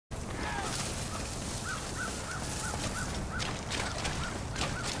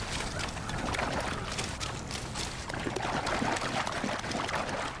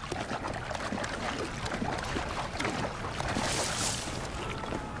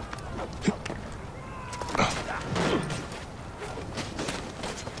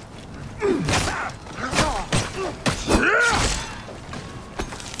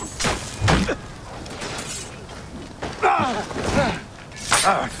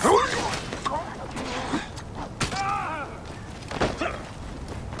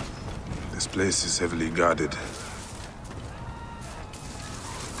This place is heavily guarded.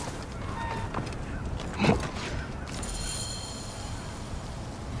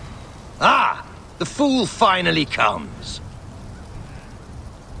 Ah! The fool finally comes.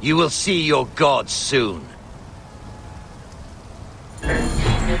 You will see your gods soon.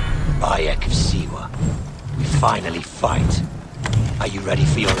 Bayek of Siwa. We finally fight. Are you ready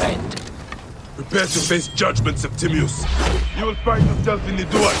for your end? Prepare to face judgment, Septimius. You will find yourself in the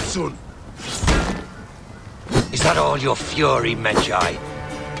duel soon. Is that all your fury, Medjay?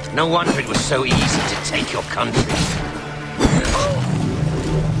 No wonder it was so easy to take your country.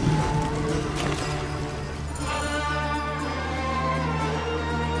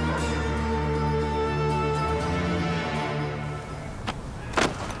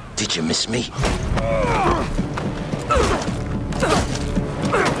 Did you miss me?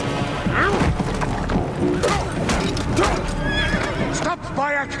 Stop,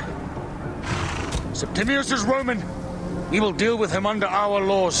 Bayek! Septimius is Roman. We will deal with him under our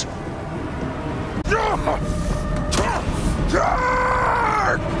laws.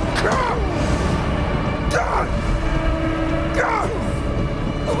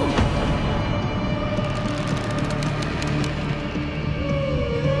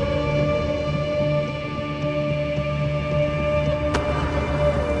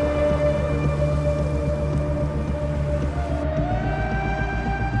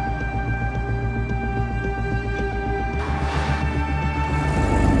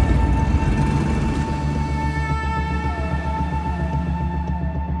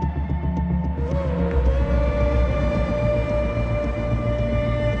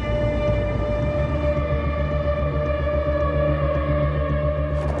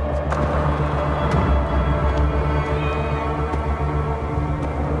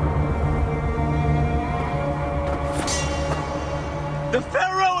 The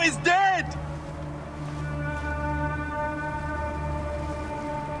Pharaoh is dead!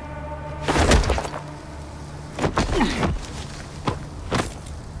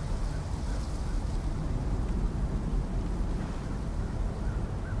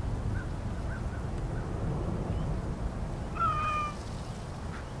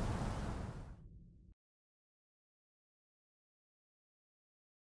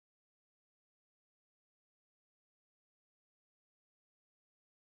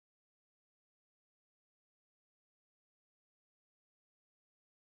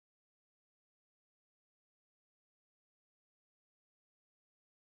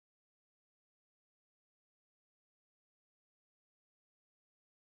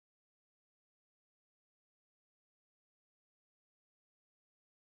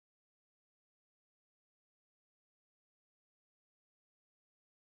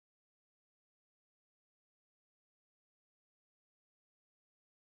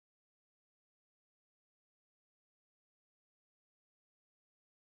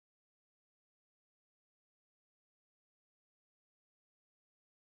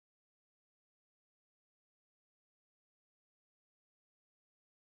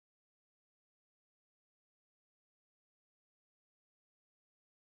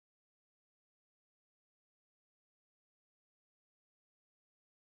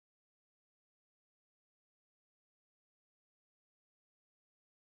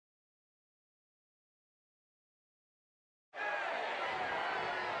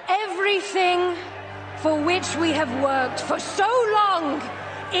 Everything for which we have worked for so long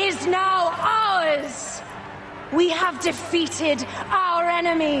is now ours. We have defeated our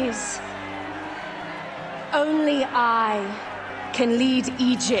enemies. Only I can lead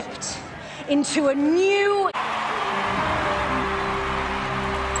Egypt into a new...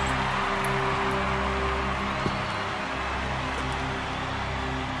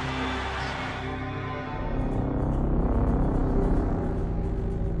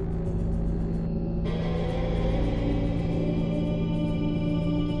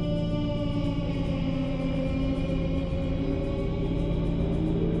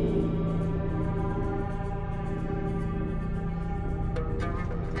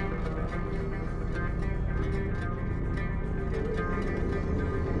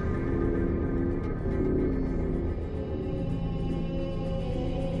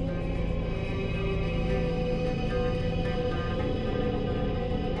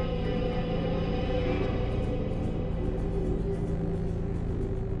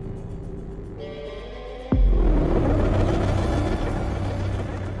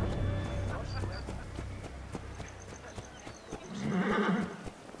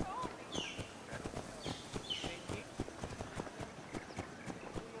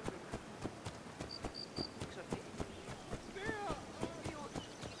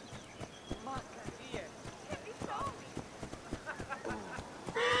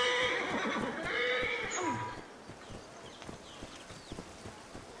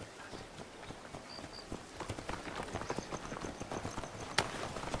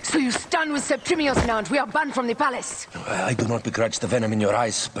 You stand with Septimius now, and we are banned from the palace. I do not begrudge the venom in your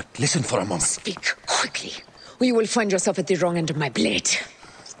eyes, but listen for a moment. Speak quickly, or you will find yourself at the wrong end of my blade.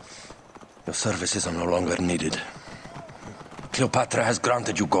 Your services are no longer needed. Cleopatra has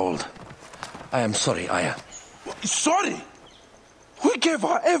granted you gold. I am sorry, Aya. Sorry? We gave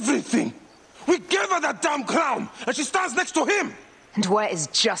her everything. We gave her that damn crown, and she stands next to him. And where is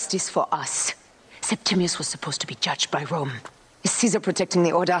justice for us? Septimius was supposed to be judged by Rome. Is Caesar protecting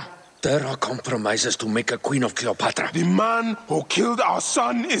the order? There are compromises to make a queen of Cleopatra. The man who killed our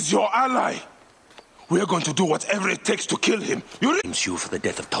son is your ally. We are going to do whatever it takes to kill him. You for the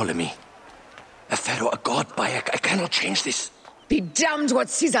death of Ptolemy. A pharaoh, a god, I cannot change this. Be damned what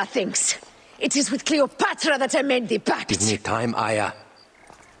Caesar thinks. It is with Cleopatra that I made the pact. Give me time, Aya.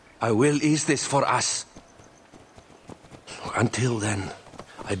 I will ease this for us. Until then,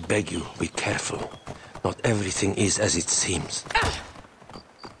 I beg you, be careful. Not everything is as it seems.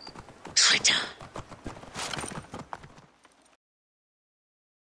 Traitor.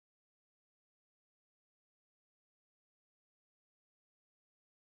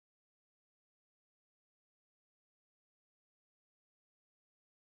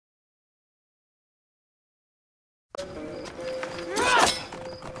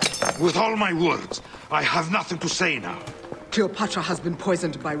 With all my words, I have nothing to say now. Cleopatra has been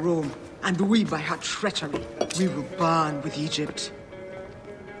poisoned by Rome, and we by her treachery. We will burn with Egypt.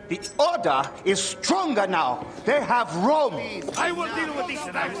 The order is stronger now. They have Rome. I will deal with this.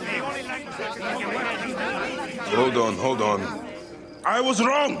 Hold on. I was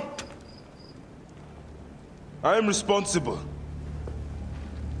wrong. I am responsible.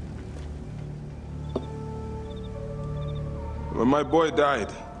 When my boy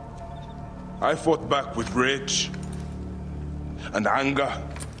died, I fought back with rage and anger.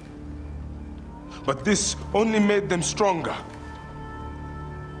 But this only made them stronger.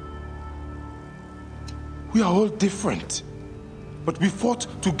 We are all different. But we fought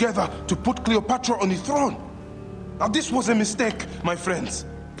together to put Cleopatra on the throne. Now this was a mistake, my friends.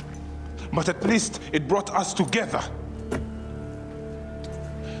 But at least it brought us together.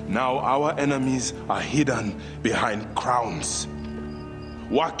 Now our enemies are hidden behind crowns,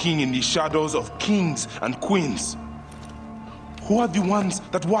 walking in the shadows of kings and queens. Who are the ones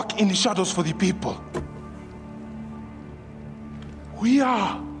that walk in the shadows for the people? We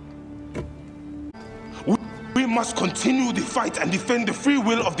are. We must continue the fight and defend the free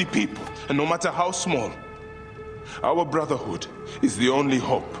will of the people. And no matter how small, our brotherhood is the only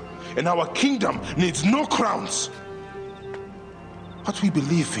hope. And our kingdom needs no crowns. What we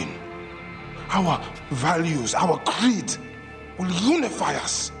believe in, our values, our creed, will unify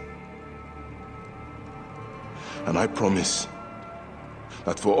us. And I promise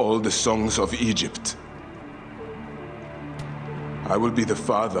that for all the songs of Egypt, I will be the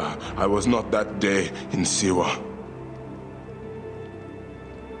father I was not that day in Siwa.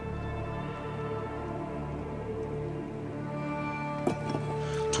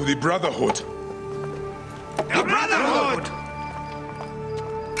 To the Brotherhood. The Brotherhood!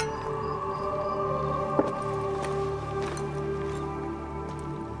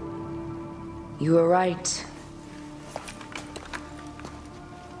 You were right.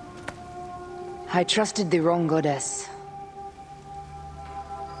 I trusted the wrong goddess.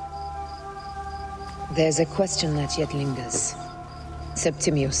 There's a question that yet lingers.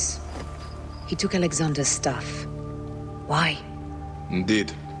 Septimius. He took Alexander's staff. Why?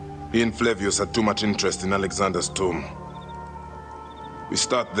 Indeed. He and Flavius had too much interest in Alexander's tomb. We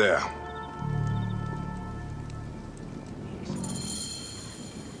start there.